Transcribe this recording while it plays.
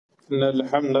إن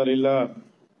الحمد لله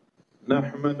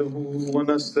نحمده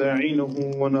ونستعينه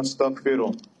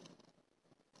ونستغفره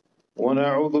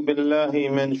ونعوذ بالله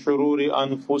من شرور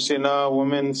أنفسنا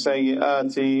ومن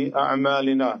سيئات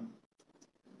أعمالنا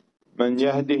من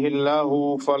يهده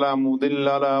الله فلا مضل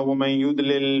له ومن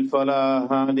يضلل فلا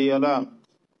هادي له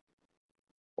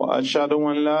وأشهد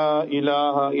أن لا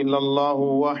إله إلا الله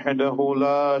وحده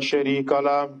لا شريك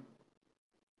له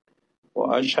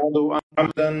وأشهد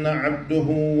أن عبده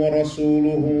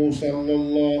ورسوله صلى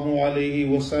الله عليه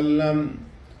وسلم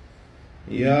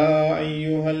يا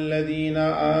أيها الذين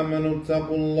آمنوا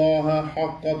اتقوا الله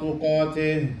حق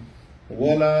تقاته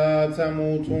ولا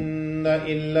تموتن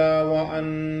إلا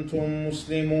وأنتم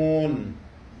مسلمون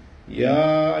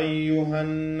يا أيها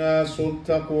الناس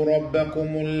اتقوا ربكم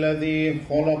الذي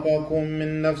خلقكم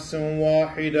من نفس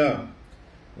واحدة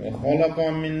وخلق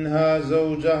منها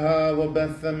زوجها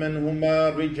وبث منهما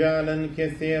رجالا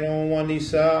كثيرا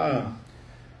ونساء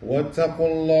واتقوا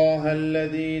الله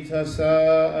الذي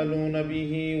تساءلون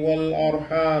به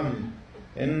والأرحام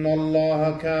إن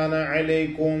الله كان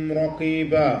عليكم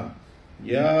رقيبا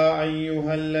يا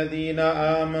أيها الذين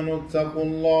آمنوا اتقوا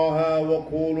الله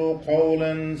وقولوا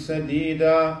قولا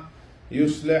سديدا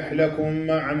يصلح لكم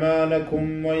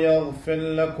أعمالكم ويغفر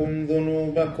لكم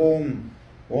ذنوبكم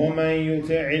ومن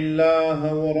يطع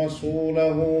الله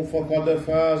ورسوله فقد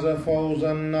فاز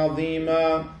فوزا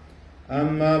عظيما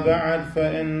أما بعد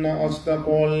فإن أصدق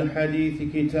الحديث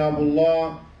كتاب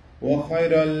الله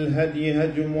وخير الهدي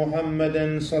هدي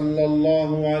محمد صلى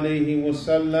الله عليه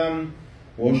وسلم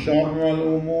وشر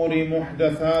الأمور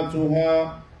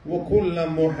محدثاتها وكل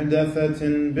محدثة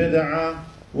بدعة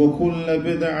وكل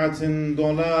بدعة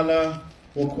ضلالة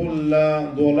وكل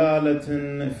ضلالة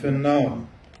في النار.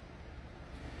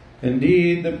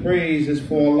 Indeed, the praise is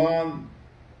for Allah.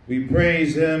 We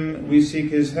praise Him, we seek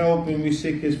His help, and we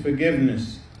seek His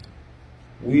forgiveness.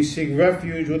 We seek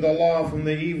refuge with Allah from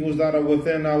the evils that are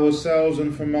within ourselves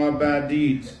and from our bad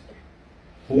deeds.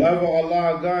 Whoever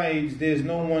Allah guides, there is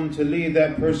no one to lead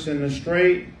that person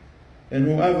astray. And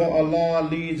whoever Allah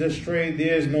leads astray,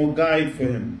 there is no guide for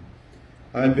him.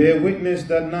 I bear witness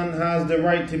that none has the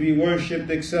right to be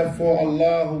worshipped except for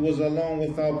Allah, who was alone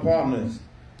without partners.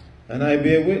 And I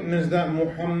bear witness that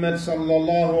Muhammad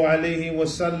sallallahu alayhi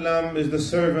wasallam is the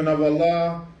servant of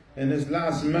Allah and His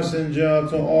last messenger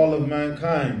to all of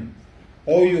mankind.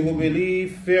 O you who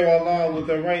believe, fear Allah with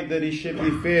the right that He should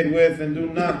be feared with, and do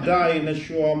not die unless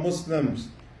you are Muslims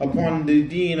upon the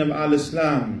Deen of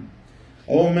Al-Islam.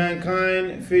 O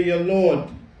mankind, fear your Lord,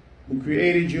 who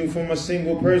created you from a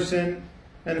single person,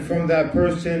 and from that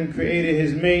person created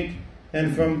his mate,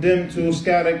 and from them two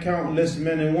scattered countless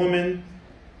men and women.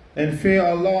 And fear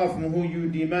Allah from who you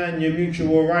demand your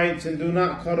mutual rights, and do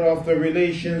not cut off the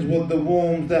relations with the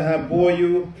wombs that have bore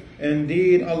you.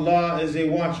 Indeed, Allah is a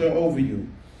watcher over you.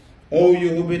 O you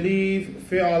who believe,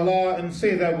 fear Allah and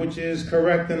say that which is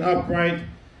correct and upright,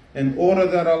 in order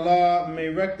that Allah may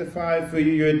rectify for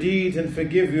you your deeds and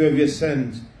forgive you of your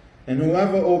sins. And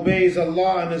whoever obeys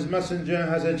Allah and His Messenger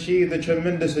has achieved a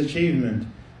tremendous achievement.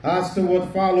 As to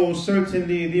what follows,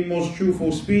 certainly the most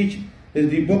truthful speech is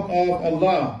the book of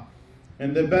Allah,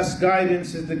 and the best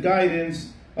guidance is the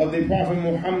guidance of the Prophet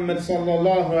Muhammad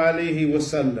sallallahu alaihi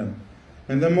wasallam.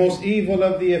 And the most evil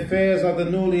of the affairs are the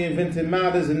newly invented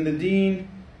matters in the Deen,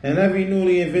 and every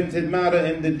newly invented matter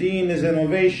in the Deen is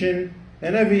innovation,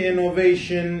 and every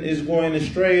innovation is going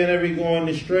astray, and every going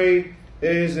astray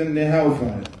is in the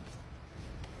hellfire.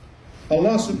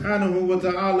 Allah subhanahu wa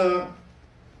ta'ala,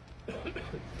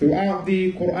 throughout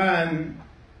the Quran,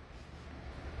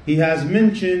 He has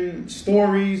mentioned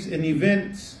stories and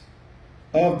events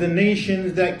of the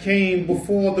nations that came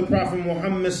before the Prophet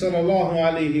Muhammad sallallahu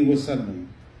alaihi wasallam.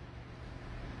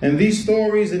 And these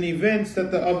stories and events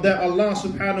that Allah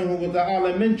subhanahu wa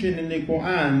ta'ala mentioned in the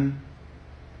Quran,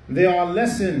 they are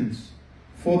lessons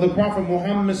for the Prophet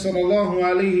Muhammad sallallahu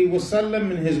alaihi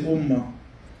wasallam and his ummah.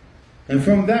 And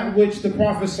from that which the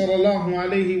Prophet sallallahu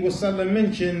alaihi wasallam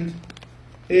mentioned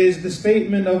is the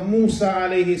statement of Musa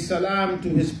alayhi salam to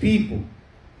his people,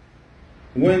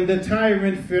 when the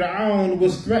tyrant Fir'aun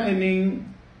was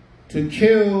threatening to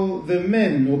kill the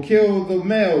men or kill the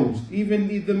males, even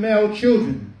the male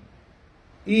children,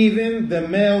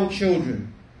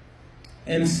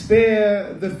 and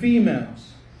spare the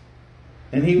females.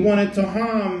 And he wanted to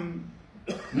harm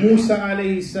Musa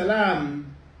alayhi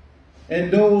salam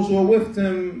and those who were with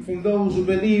him from those who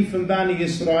believed from Bani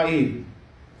Israel.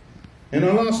 And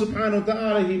Allah subhanahu wa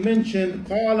ta'ala, He mentioned,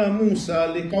 قَالَ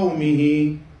مُوسَى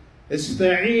لِقَوْمِهِ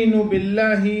اسْتَعِينُوا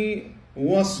بِاللَّهِ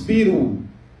وَاصْبِرُوا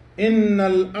إِنَّ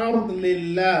الْأَرْضَ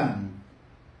لِلَّهِ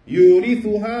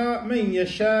يورثها من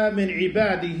يشاء من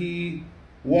عباده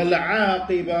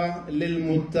والعاقبة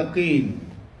للمتقين.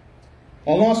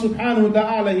 Allah subhanahu wa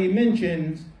ta'ala, He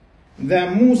mentions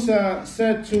that Musa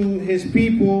said to his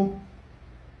people,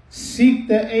 seek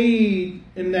the aid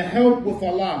and the help with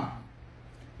Allah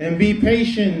and be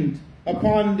patient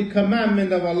upon the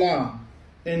commandment of Allah.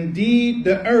 Indeed,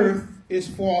 the earth is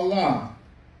for Allah.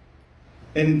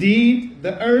 Indeed,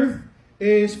 the earth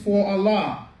is for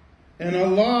Allah. And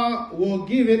Allah will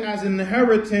give it as an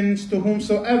inheritance to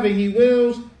whomsoever He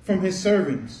wills from His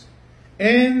servants.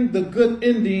 And the good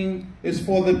ending is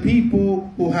for the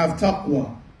people who have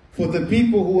taqwa. For the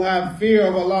people who have fear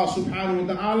of Allah subhanahu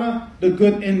wa ta'ala, the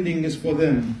good ending is for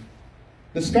them.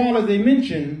 The scholars, they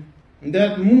mention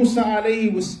that Musa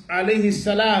alayhi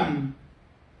salam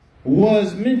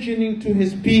was mentioning to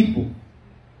his people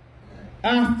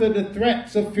after the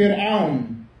threats of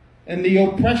Fir'aun and the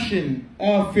oppression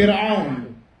of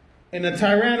Fir'aun and the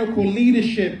tyrannical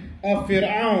leadership of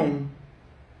Fir'aun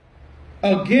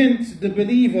against the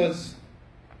believers.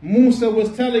 Musa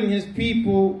was telling his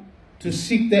people to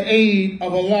seek the aid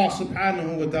of Allah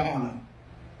subhanahu wa ta'ala.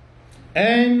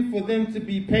 And for them to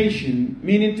be patient,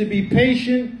 meaning to be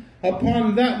patient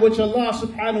upon that which Allah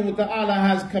subhanahu wa ta'ala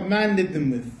has commanded them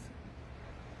with.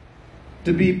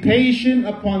 To be patient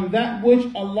upon that which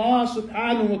Allah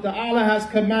subhanahu wa ta'ala has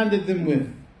commanded them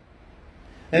with.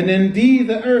 And indeed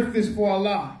the earth is for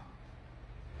Allah.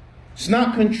 It's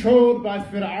not controlled by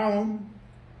Fir'aun.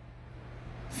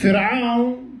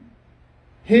 Fir'aun,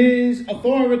 his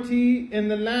authority in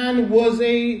the land was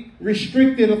a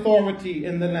restricted authority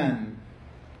in the land.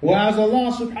 Whereas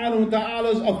Allah subhanahu wa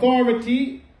ta'ala's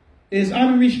authority is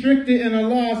unrestricted and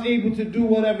Allah is able to do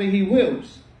whatever He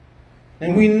wills.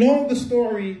 And we know the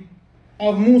story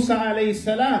of Musa alayhi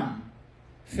salam.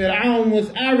 Fir'aun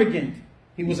was arrogant.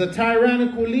 He was a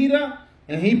tyrannical leader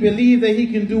and he believed that he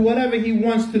can do whatever he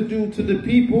wants to do to the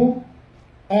people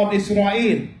of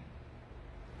Israel.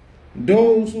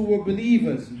 Those who were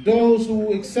believers, those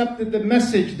who accepted the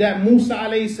message that Musa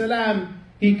alayhi salam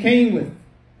he came with.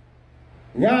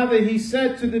 Rather, he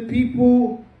said to the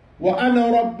people,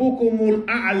 وَأَنَا رَبُّكُمُ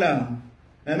الْأَعْلَى,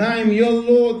 and I am your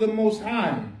Lord the Most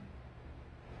High.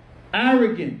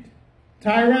 Arrogant,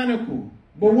 tyrannical,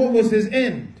 but what was his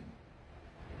end?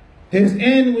 His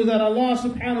end was that Allah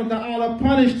subhanahu wa ta'ala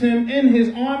punished him in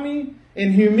his army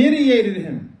and humiliated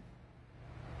him.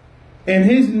 And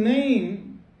his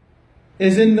name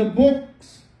is in the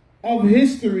books of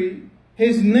history.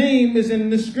 His name is in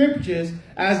the scriptures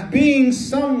as being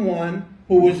someone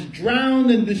who was drowned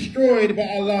and destroyed by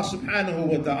Allah subhanahu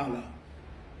wa ta'ala.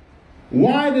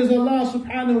 Why does Allah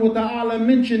subhanahu wa ta'ala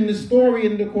mention this story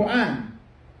in the Quran?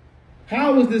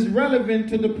 How is this relevant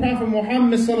to the Prophet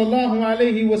Muhammad sallallahu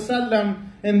alayhi wasallam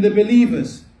and the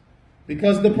believers?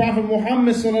 Because the Prophet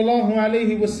Muhammad sallallahu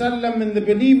alayhi wasallam and the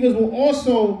believers were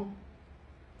also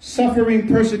suffering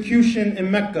persecution in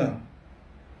Mecca.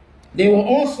 They were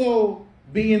also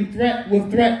being threatened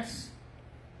with threats.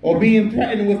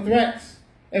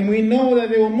 And we know that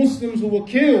there were Muslims who were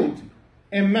killed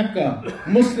in Mecca.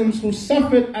 Muslims who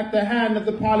suffered at the hand of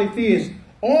the polytheists.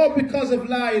 All because of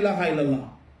La ilaha illallah.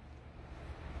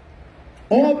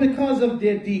 All because of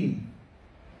their Deen.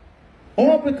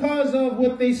 All because of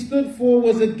what they stood for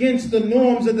was against the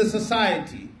norms of the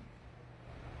society.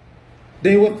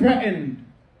 They were threatened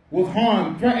with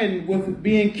harm, threatened with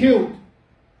being killed.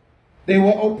 They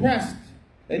were oppressed.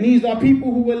 And these are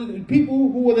people who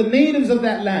were the natives of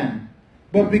that land.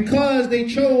 But because they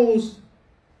chose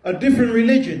a different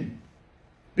religion,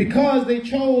 because they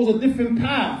chose a different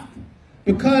path,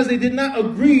 because they did not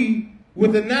agree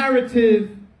with the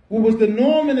narrative, what was the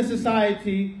norm in the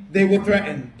society, they were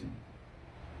threatened.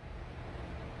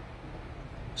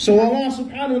 So Allah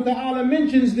subhanahu wa ta'ala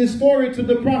mentions this story to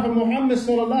the Prophet Muhammad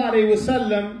sallallahu alayhi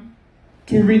wasallam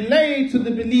to relay to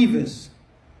the believers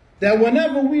that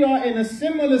whenever we are in a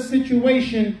similar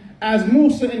situation as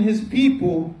Musa and his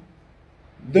people,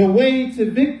 the way to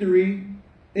victory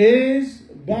is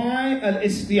by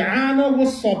al-isti'ana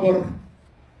was-sabr,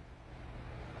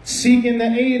 seeking the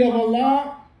aid of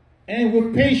Allah and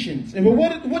with patience. And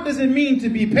what does it mean to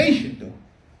be patient though?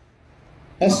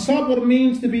 As-sabr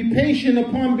means to be patient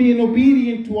upon being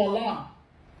obedient to Allah,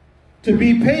 to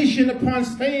be patient upon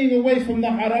staying away from the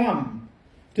haram,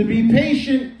 to be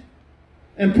patient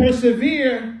and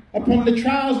persevere upon the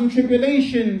trials and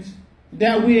tribulations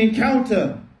that we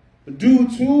encounter due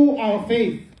to our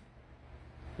faith,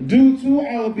 due to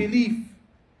our belief,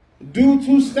 due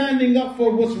to standing up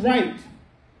for what's right.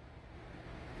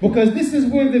 Because this is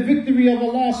where the victory of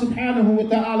Allah subhanahu wa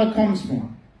ta'ala comes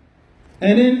from.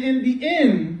 And then in the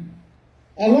end,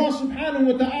 Allah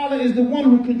subhanahu wa ta'ala is the one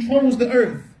who controls the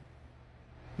earth.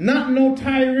 Not no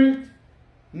tyrant,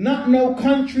 not no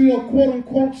country or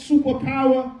quote-unquote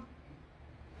superpower.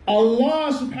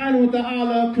 Allah subhanahu wa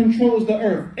ta'ala controls the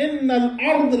earth. Inna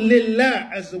al-ard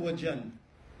lillah azza wa jal.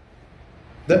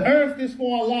 The earth is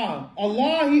for Allah.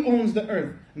 Allah, He owns the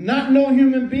earth. Not no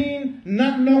human being,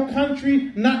 not no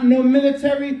country, not no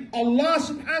military. Allah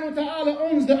subhanahu wa ta'ala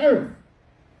owns the earth.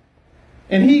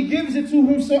 And He gives it to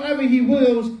whomsoever He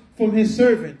wills from His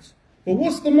servants. But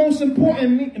what's the most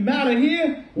important matter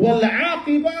here?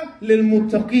 وَالْعَاقِبَةِ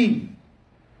لِلْمُتَّقِينَ.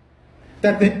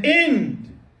 That the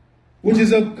end, which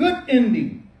is a good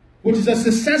ending, which is a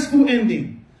successful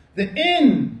ending, the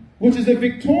end, which is a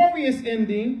victorious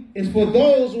ending, is for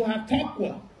those who have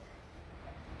taqwa.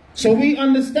 So we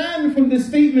understand from the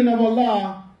statement of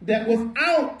Allah that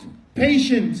without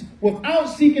patience, without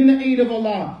seeking the aid of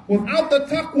Allah, without the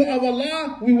taqwa of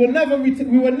Allah, we will never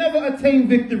attain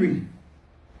victory.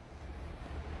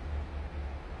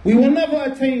 We will never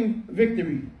attain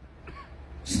victory.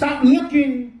 Stop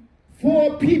looking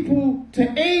for people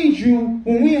to aid you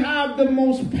when we have the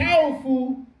most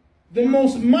powerful, the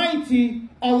most mighty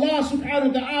Allah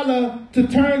subhanahu wa ta'ala to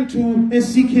turn to and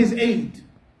seek His aid.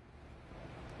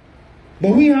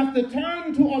 But we have to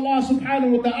turn to Allah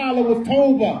subhanahu wa ta'ala with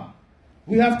tawbah.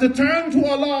 We have to turn to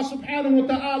Allah subhanahu wa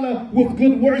ta'ala with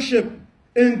good worship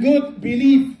and good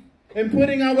belief, and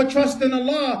putting our trust in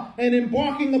Allah and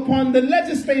embarking upon the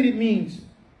legislated means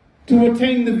to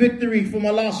attain the victory from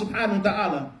Allah subhanahu wa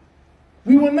ta'ala.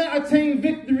 We will not attain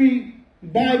victory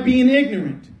by being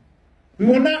ignorant. We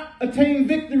will not attain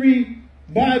victory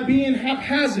by being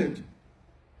haphazard.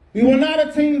 We will not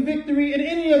attain victory in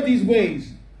any of these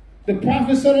ways. The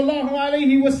Prophet sallallahu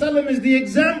alaihi wasallam is the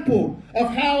example of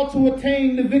how to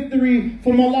attain the victory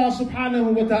from Allah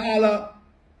subhanahu wa ta'ala.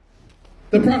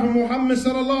 The Prophet Muhammad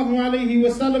sallallahu alayhi wa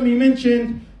sallam, he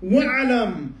mentioned,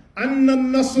 وَعْلَمْ أَنَّ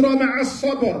النَّصْرَ مَعَ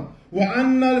الصَّبْرِ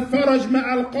وَأَنَّ الْفَرَجْ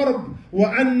مَعَ الْقَرْبِ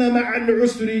وَأَنَّ مَعَ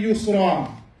الْعُسْرِ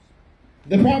يُسْرًا.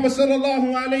 The Prophet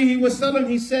sallallahu alayhi wa sallam,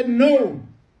 he said, know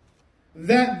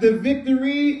that the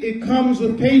victory, it comes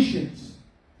with patience.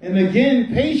 And again,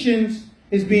 patience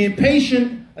is being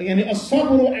patient. Again,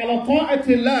 الصبر على طاعة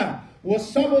الله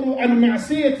والصبر عن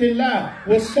معصية الله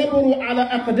والصبر على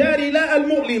أقدار الله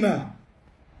المؤلمة.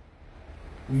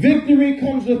 Victory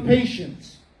comes with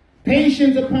patience.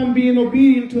 Patience upon being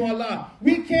obedient to Allah.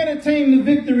 We can't attain the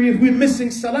victory if we're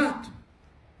missing salat.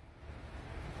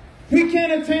 We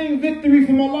can't attain victory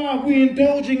from Allah if we're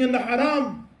indulging in the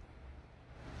haram.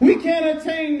 We can't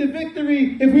attain the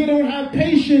victory if we don't have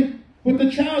patience with the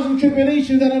trials and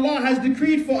tribulations that Allah has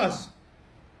decreed for us.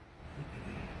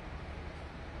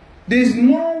 There's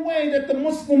no way that the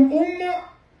Muslim ummah,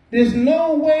 there's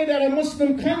no way that a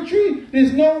Muslim country,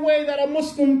 there's no way that a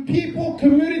Muslim people,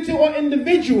 community, or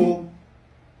individual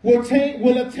will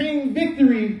attain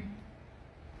victory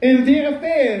in their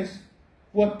affairs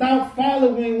without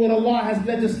following what Allah has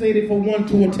legislated for one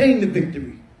to attain the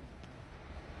victory.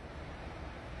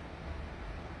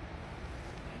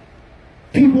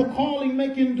 People calling,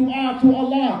 making dua to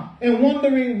Allah and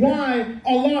wondering why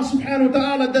Allah subhanahu wa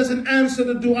ta'ala doesn't answer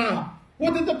the dua.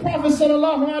 What did the Prophet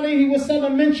sallallahu alayhi wa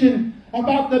sallam mention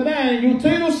about the man?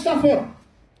 Yutilu safar,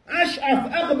 ash'af,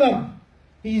 aghbar.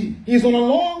 He's on a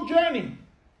long journey.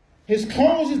 His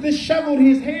clothes is disheveled,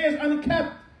 his hair is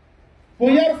unkept.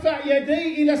 وَيَرْفَعْ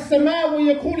يَدَيْهِ إِلَى السَّمَاءِ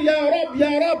وَيَقُولُ يَا رَبْ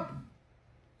يَا رَبْ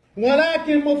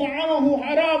وَلَكِنْ مَطْعَمَهُ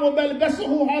حَرَامٌ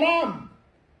وَمَلْبَسُهُ حَرَامٌ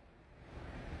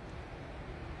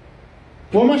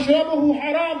وَمَشْرَبُهُ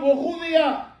حَرَامٌ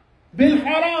وَغُذِيَ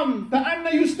بِالْحَرَامِ فَأَنَّ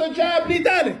يُسْتَجَابُ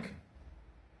لِذَلِكَ.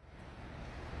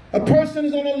 A person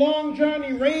is on a long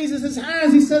journey, raises his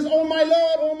hands, he says, oh my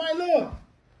Lord, oh my Lord.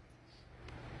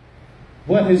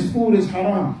 But his food is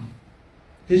haram.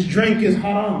 His drink is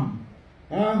haram.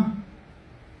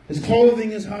 His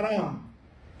clothing is haram.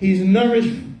 He's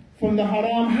nourished from the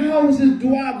haram. How is his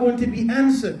dua going to be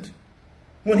answered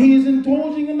when he is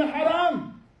indulging in the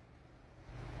haram?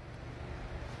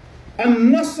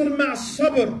 An-nasr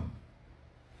ma'a-sabr.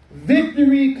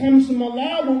 Victory comes from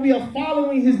Allah when we are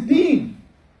following His Deen.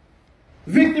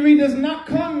 Victory does not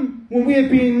come when we are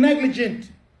being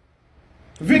negligent.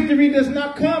 Victory does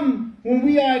not come when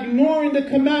we are ignoring the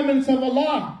commandments of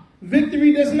Allah.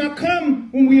 Victory does not come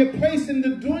when we are placing the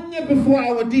dunya before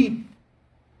our deen.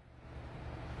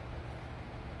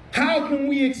 How can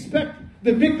we expect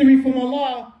the victory from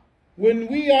Allah when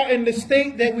we are in the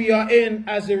state that we are in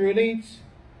as it relates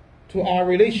to our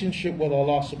relationship with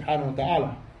Allah subhanahu wa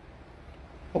ta'ala?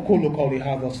 أقول قولي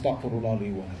هذا استغفر الله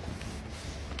لي ولكم.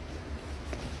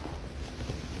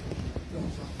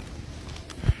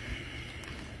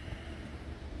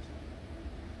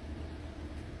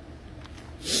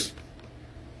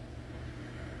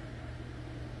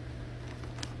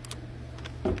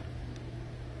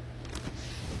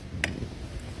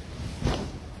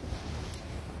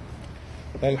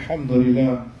 الحمد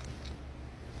لله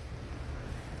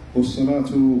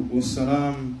والصلاة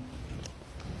والسلام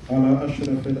على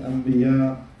أشرف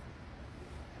الأنبياء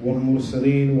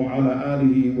والمرسلين وعلى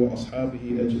آله وأصحابه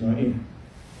أجمعين.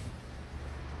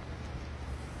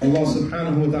 Allah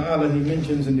subhanahu wa ta'ala, He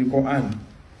mentions in the Quran,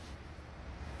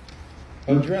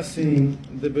 addressing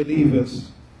the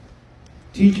believers,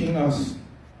 teaching us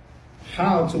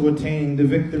how to attain the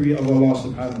victory of Allah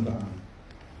subhanahu wa ta'ala.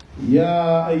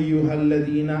 Ya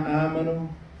ayyuhalladhina amanu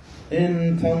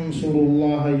in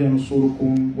tansurullaha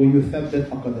yansurkum wa yuthabbit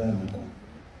aqdamakum.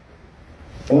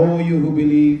 O you who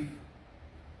believe,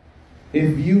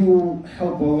 if you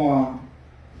help Allah,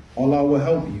 Allah will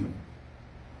help you.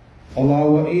 Allah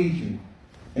will aid you.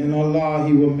 And Allah,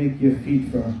 He will make your feet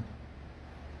firm.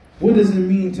 What does it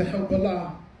mean to help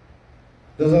Allah?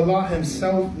 Does Allah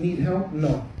Himself need help?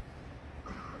 No.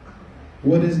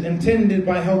 What is intended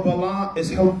by help Allah is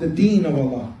help the Deen of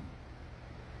Allah.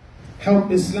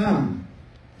 Help Islam.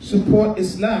 Support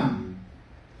Islam.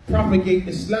 Propagate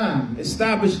Islam.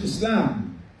 Establish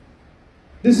Islam.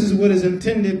 This is what is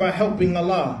intended by helping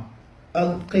Allah.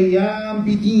 Al-Qiyam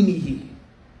bi-Deenihi.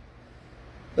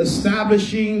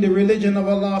 Establishing the religion of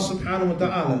Allah subhanahu wa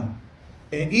ta'ala.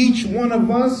 And each one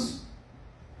of us,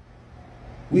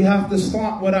 we have to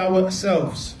start with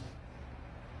ourselves.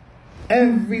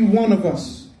 Every one of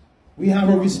us, we have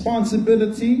a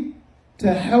responsibility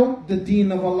to help the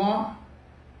Deen of Allah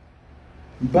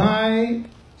by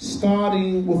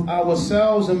starting with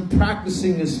ourselves and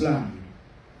practicing Islam.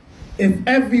 If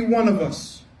every one of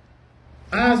us,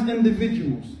 as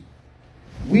individuals,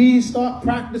 we start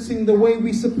practicing the way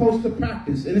we're supposed to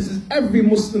practice, and this is every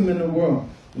Muslim in the world,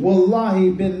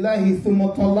 wallahi, billahi,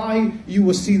 thumma tallahi, you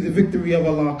will see the victory of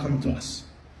Allah come to us.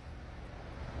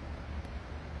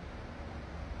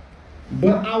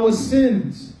 But our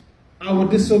sins, our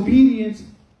disobedience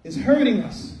is hurting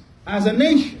us as a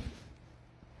nation.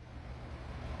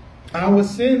 Our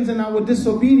sins and our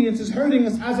disobedience is hurting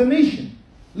us as a nation.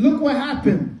 Look what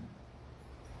happened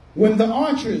when the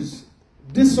archers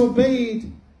disobeyed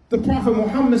the Prophet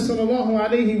Muhammad sallallahu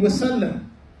alaihi wasallam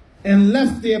and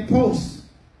left their posts,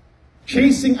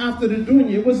 chasing after the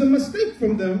dunya. It was a mistake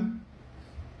from them.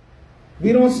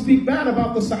 We don't speak bad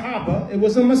about the Sahaba. It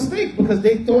was a mistake because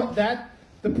they thought that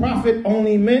the Prophet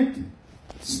only meant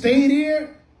stay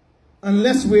there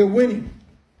unless we're winning.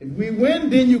 If we win,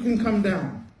 then you can come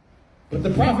down. But the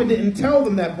Prophet didn't tell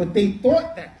them that, but they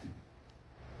thought that.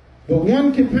 But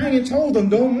one companion told them,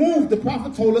 don't move. The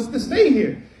Prophet told us to stay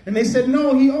here. And they said,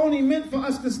 no, he only meant for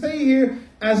us to stay here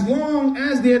as long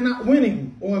as they're not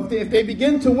winning. Or if they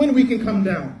begin to win, we can come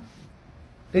down.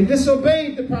 They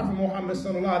disobeyed the Prophet Muhammad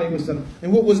sallallahu alaihi wasallam.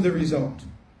 And what was the result?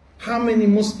 How many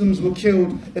Muslims were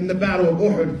killed in the battle of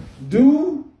Uhud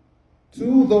due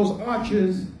to those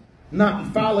archers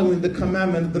not following the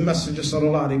commandment of the Messenger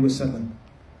sallallahu alaihi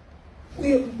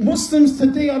wasallam? Muslims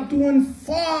today are doing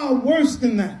far worse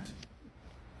than that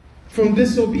from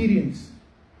disobedience.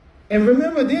 And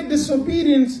remember, their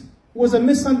disobedience was a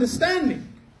misunderstanding.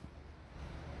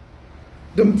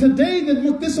 Today,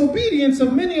 the disobedience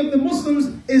of many of the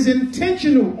Muslims is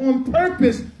intentional, on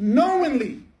purpose,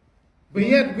 knowingly. But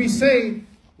yet we say,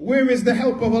 where is the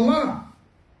help of Allah?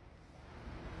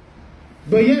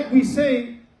 But yet we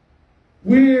say,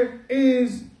 where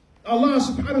is Allah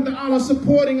subhanahu wa ta'ala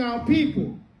supporting our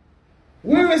people?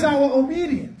 Where is our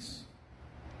obedience?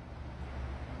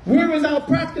 Where is our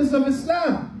practice of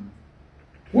Islam?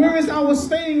 Where is our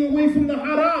staying away from the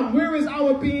haram? Where is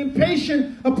our being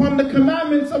patient upon the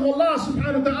commandments of Allah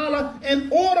subhanahu wa ta'ala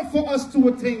in order for us to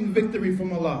attain victory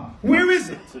from Allah? Where is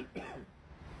it?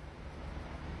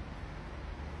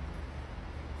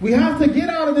 We have to get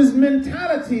out of this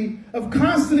mentality of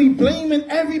constantly blaming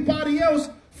everybody else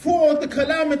for the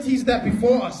calamities that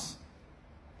befall us.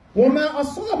 وَمَا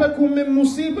أَصَابَكُم مِّن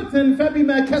مُّصِيبَةٍ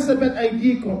فَبِمَا كَسَبَتْ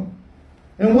أَيْدِيكُمْ.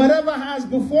 And whatever has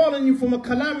befallen you from a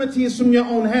calamity is from your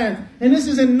own hand. And this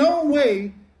is in no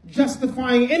way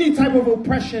justifying any type of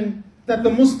oppression that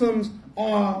the Muslims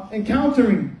are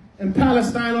encountering in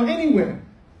Palestine or anywhere.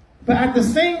 But at the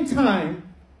same time,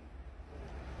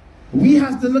 we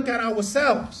have to look at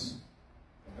ourselves.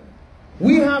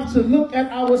 We have to look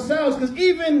at ourselves, because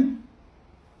even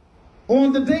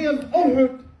on the day of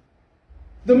Uhud,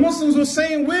 the Muslims were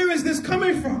saying, where is this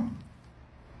coming from?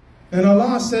 And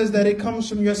Allah says that it comes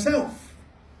from yourself.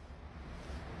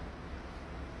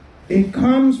 It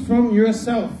comes from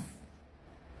yourself.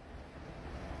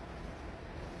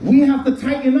 We have to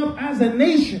tighten up as a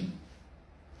nation.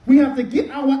 We have to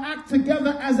get our act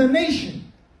together as a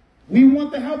nation. We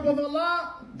want the help of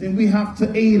Allah, then we have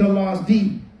to aid Allah's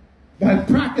deen by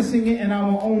practicing it in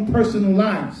our own personal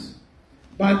lives,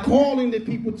 by calling the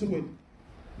people to it,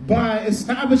 by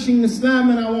establishing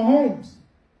Islam in our homes.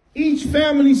 Each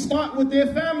family start with their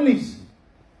families.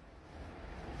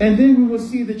 And then we will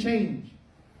see the change.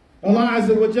 Allah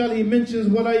Azza wa Jalla, He mentions,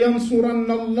 وَلَا يَنْصُرَنَّ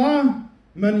اللَّهِ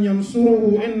مَنْ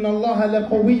يَنْصُرُهُ إِنَّ اللَّهَ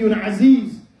لَقَوِيٌّ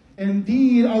عَزِيزٌ.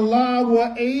 Indeed, Allah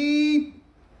will aid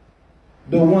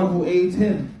the one who aids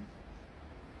Him.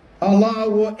 Allah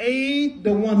will aid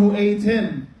the one who aids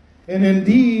Him. And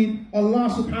indeed, Allah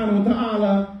subhanahu wa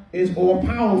ta'ala is all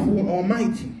powerful and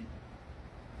almighty.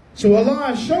 So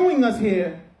Allah is showing us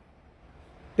here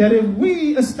that if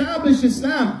we establish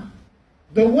Islam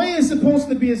the way it's supposed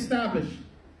to be established,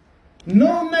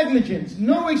 no negligence,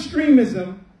 no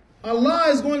extremism, Allah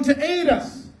is going to aid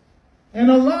us. And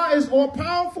Allah is all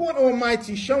powerful and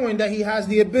almighty, showing that He has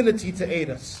the ability to aid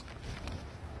us.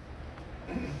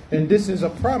 And this is a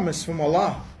promise from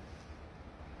Allah.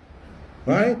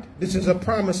 Right? This is a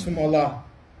promise from Allah.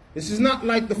 This is not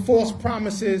like the false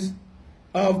promises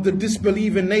of the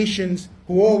disbelieving nations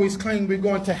who always claim we're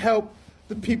going to help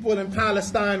the people in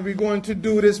Palestine, we're going to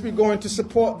do this, we're going to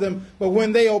support them. But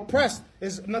when they oppressed,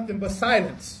 it's nothing but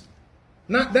silence.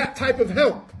 Not that type of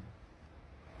help.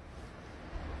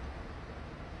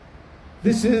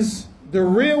 This is the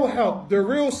real help, the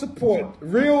real support,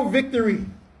 real victory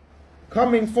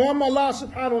coming from Allah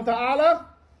subhanahu wa ta'ala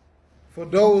for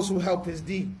those who help His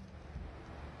deen.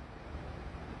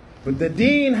 But the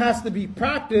deen has to be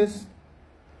practiced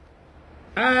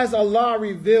as Allah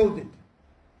revealed it.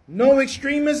 No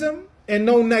extremism and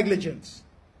no negligence.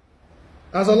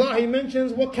 As Allah, He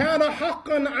mentions, وَكَانَ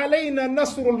حَقًّا عَلَيْنَا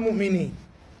نَصْرُ الْمُؤْمِنِينَ.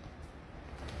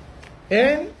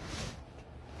 And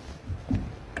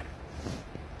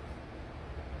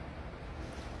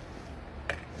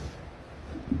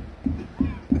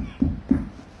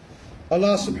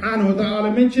Allah subhanahu wa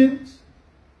ta'ala mentions,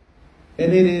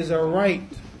 and it is a right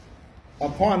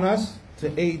upon us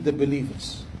to aid the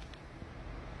believers.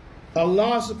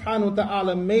 Allah subhanahu wa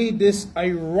ta'ala made this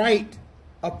a right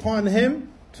upon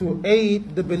Him to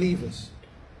aid the believers.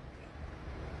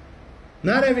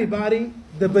 Not everybody,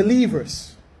 the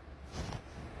believers.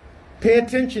 Pay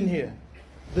attention here.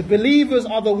 The believers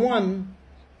are the one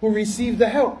who receive the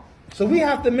help. So we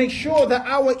have to make sure that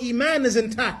our iman is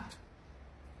intact.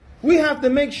 We have to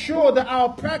make sure that our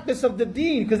practice of the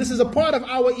deen, because this is a part of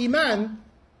our iman,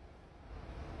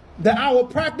 that our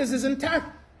practice is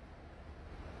intact.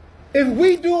 If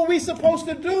we do what we're supposed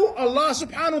to do, Allah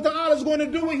subhanahu wa ta'ala is going to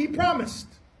do what He promised.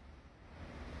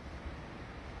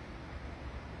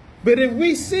 But if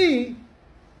we see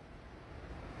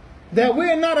that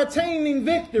we're not attaining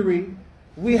victory,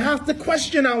 we have to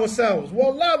question ourselves.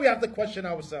 Wallah, we have to question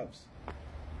ourselves.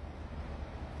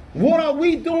 What are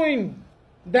we doing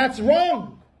that's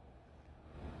wrong?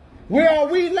 Where are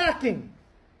we lacking?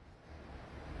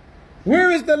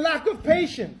 Where is the lack of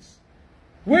patience?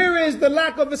 Where is the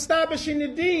lack of establishing the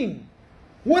deen?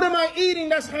 What am I eating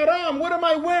that's haram? What am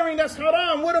I wearing that's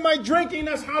haram? What am I drinking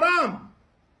that's haram?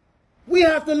 We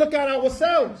have to look at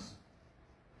ourselves.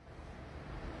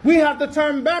 We have to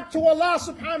turn back to Allah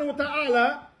subhanahu wa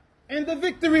ta'ala, and the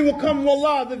victory will come.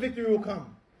 Wallah, the victory will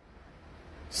come.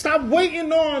 Stop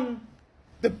waiting on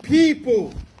the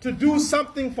people to do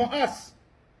something for us,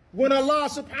 when Allah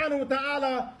subhanahu wa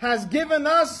ta'ala has given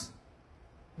us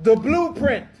the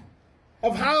blueprint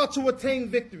of how to attain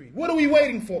victory. What are we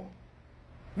waiting for?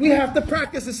 We have to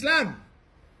practice Islam.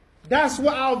 That's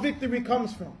where our victory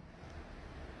comes from,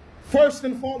 first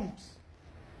and foremost.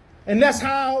 And that's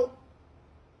how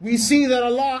we see that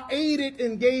Allah aided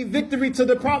and gave victory to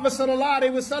the Prophet sallallahu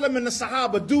alaihi wasallam and the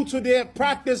Sahaba, due to their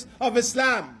practice of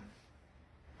Islam,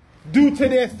 due to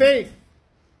their faith,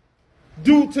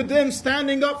 due to them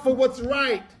standing up for what's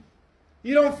right.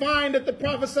 You don't find that the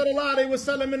Prophet sallallahu alaihi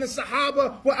wasallam and the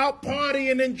Sahaba were out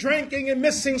partying and drinking and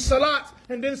missing salat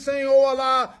and then saying, "Oh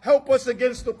Allah, help us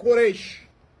against the Quraysh."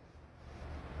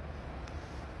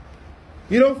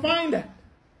 You don't find that.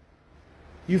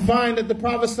 You find that the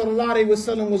Prophet sallallahu alaihi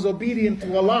wasallam was obedient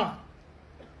to Allah,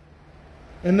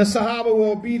 and the Sahaba were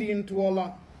obedient to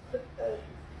Allah.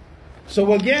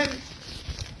 So again,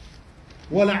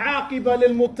 وَالْعَاقِبَ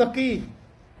لِلْمُتَّقِينَ.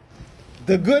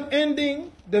 The good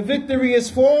ending, the victory is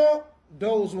for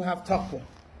those who have taqwa.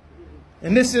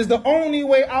 And this is the only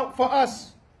way out for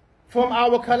us from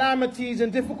our calamities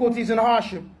and difficulties and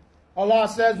hardship. Allah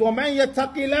says, وَمَنْ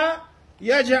يَتَّقِ اللَّهَ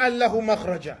يَجْعَلْ لَهُ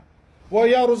مَخْرَجًا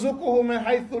وَيَرْزُقُهُ مِنْ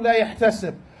حَيْثُ لَا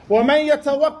يَحْتَسِبُ وَمَنْ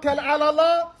يَتَوَكَّلْ عَلَى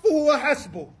اللَّهِ فَهُوَ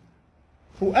حَسْبُهُ.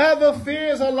 Whoever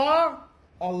fears Allah,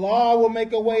 Allah will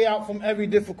make a way out from every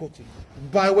difficulty.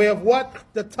 By way of what?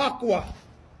 The taqwa.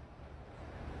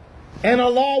 And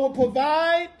Allah will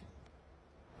provide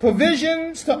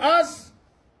provisions to us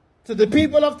to the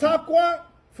people of taqwa,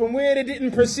 from where they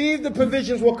didn't perceive the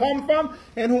provisions will come from.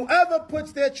 And whoever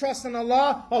puts their trust in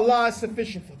Allah, Allah is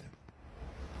sufficient for them.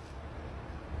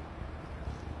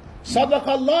 Sadaq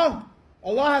Allah.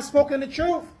 Allah has spoken the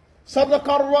truth. Sadaq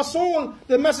al-Rasul.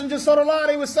 The Messenger sallallahu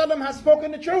alayhi wa sallam has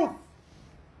spoken the truth.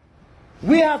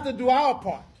 We have to do our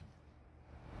part.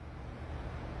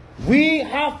 We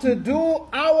have to do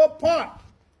our part.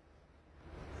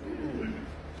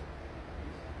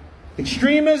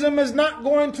 Extremism is not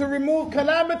going to remove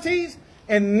calamities,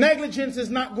 and negligence is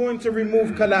not going to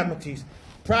remove calamities.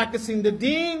 Practicing the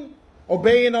Deen,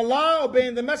 obeying Allah,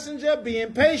 obeying the Messenger,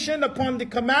 being patient upon the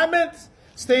commandments,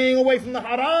 staying away from the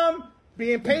haram,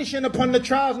 being patient upon the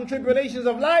trials and tribulations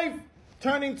of life,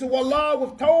 turning to Allah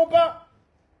with tawbah,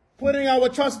 putting our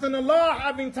trust in Allah,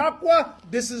 having taqwa.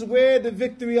 This is where the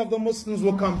victory of the Muslims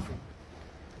will come from.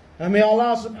 And may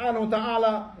Allah subhanahu wa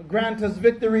ta'ala grant us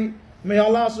victory. May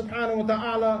Allah subhanahu wa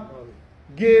ta'ala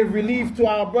give relief to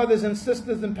our brothers and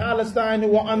sisters in Palestine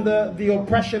who are under the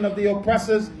oppression of the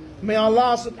oppressors. May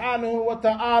Allah subhanahu wa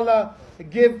ta'ala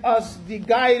give us the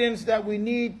guidance that we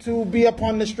need to be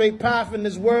upon the straight path in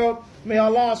this world. May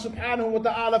Allah subhanahu wa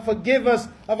ta'ala forgive us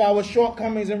of our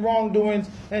shortcomings and wrongdoings.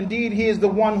 Indeed, He is the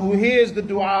one who hears the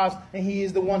du'as, and He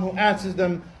is the one who answers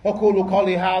them. أقول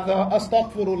قولي هذا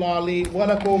أستغفر الله لي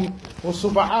ولكم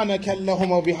وسبحانك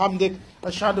اللهم وبحمدك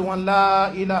أشهد أن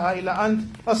لا إله إلا أنت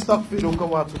أستغفرك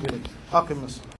وأتوب إليك. أقم الصلاة.